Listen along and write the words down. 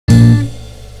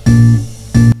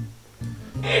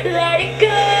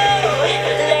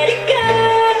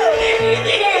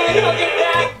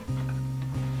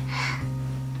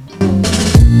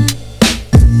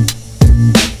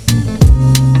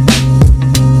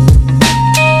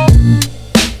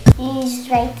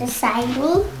beside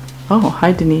me. Oh,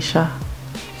 hi, Denisha.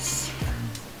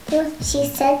 She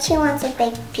said she wants a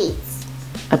big piece.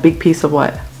 A big piece of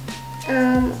what?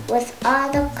 With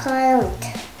all the curled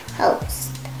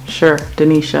toast. Sure,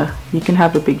 Denisha, you can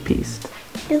have a big piece.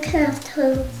 You can have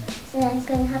two. Yeah, I'm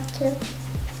gonna have two.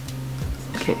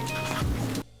 Okay.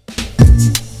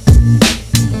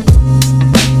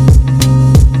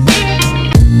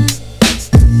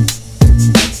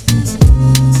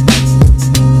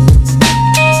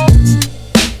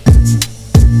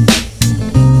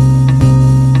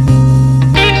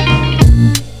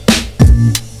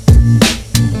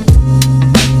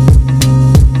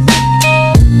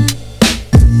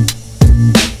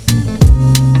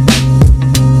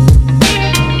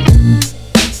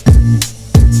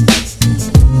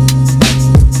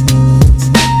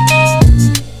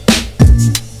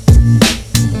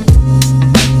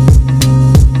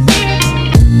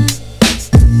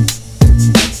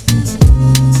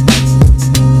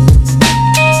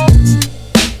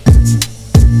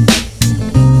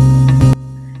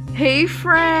 Hey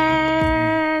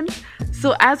friends!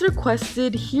 So as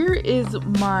requested, here is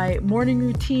my morning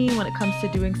routine when it comes to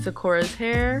doing Sekora's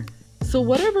hair. So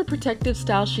whatever protective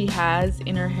style she has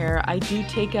in her hair, I do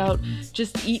take out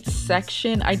just each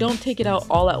section. I don't take it out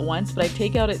all at once, but I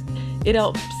take out it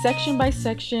out section by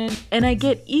section, and I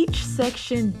get each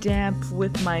section damp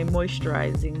with my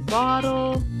moisturizing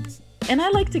bottle. And I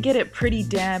like to get it pretty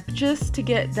damp just to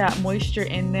get that moisture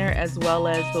in there, as well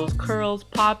as those curls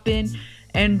popping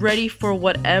and ready for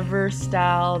whatever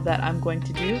style that I'm going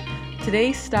to do.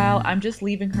 Today's style, I'm just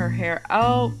leaving her hair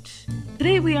out.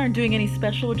 Today we aren't doing any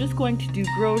special, we're just going to do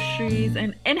groceries.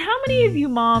 And how many of you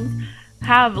moms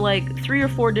have like 3 or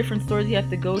 4 different stores you have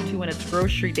to go to when it's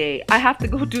grocery day? I have to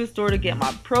go to a store to get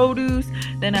my produce,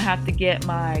 then I have to get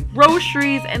my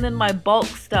groceries, and then my bulk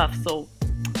stuff. So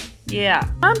yeah,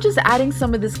 I'm just adding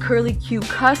some of this curly Q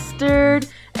custard,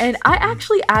 and I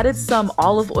actually added some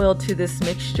olive oil to this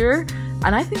mixture,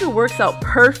 and I think it works out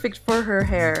perfect for her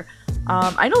hair.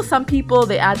 I know some people,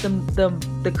 they add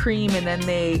the cream and then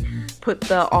they put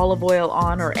the olive oil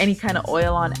on, or any kind of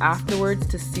oil on afterwards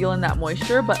to seal in that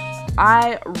moisture, but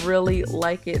I really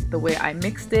like it the way I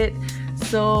mixed it.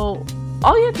 So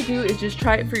all you have to do is just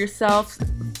try it for yourself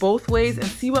both ways and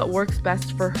see what works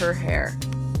best for her hair.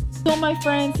 So my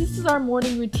friends, this is our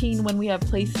morning routine when we have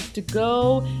places to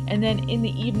go, and then in the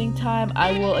evening time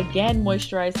I will again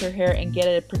moisturize her hair and get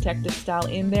a protective style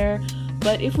in there.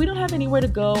 But if we don't have anywhere to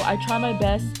go, I try my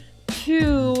best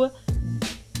to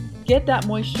get that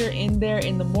moisture in there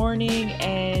in the morning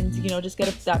and, you know, just get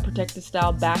that protective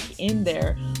style back in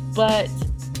there. But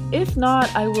if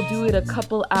not, I will do it a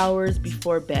couple hours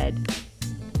before bed.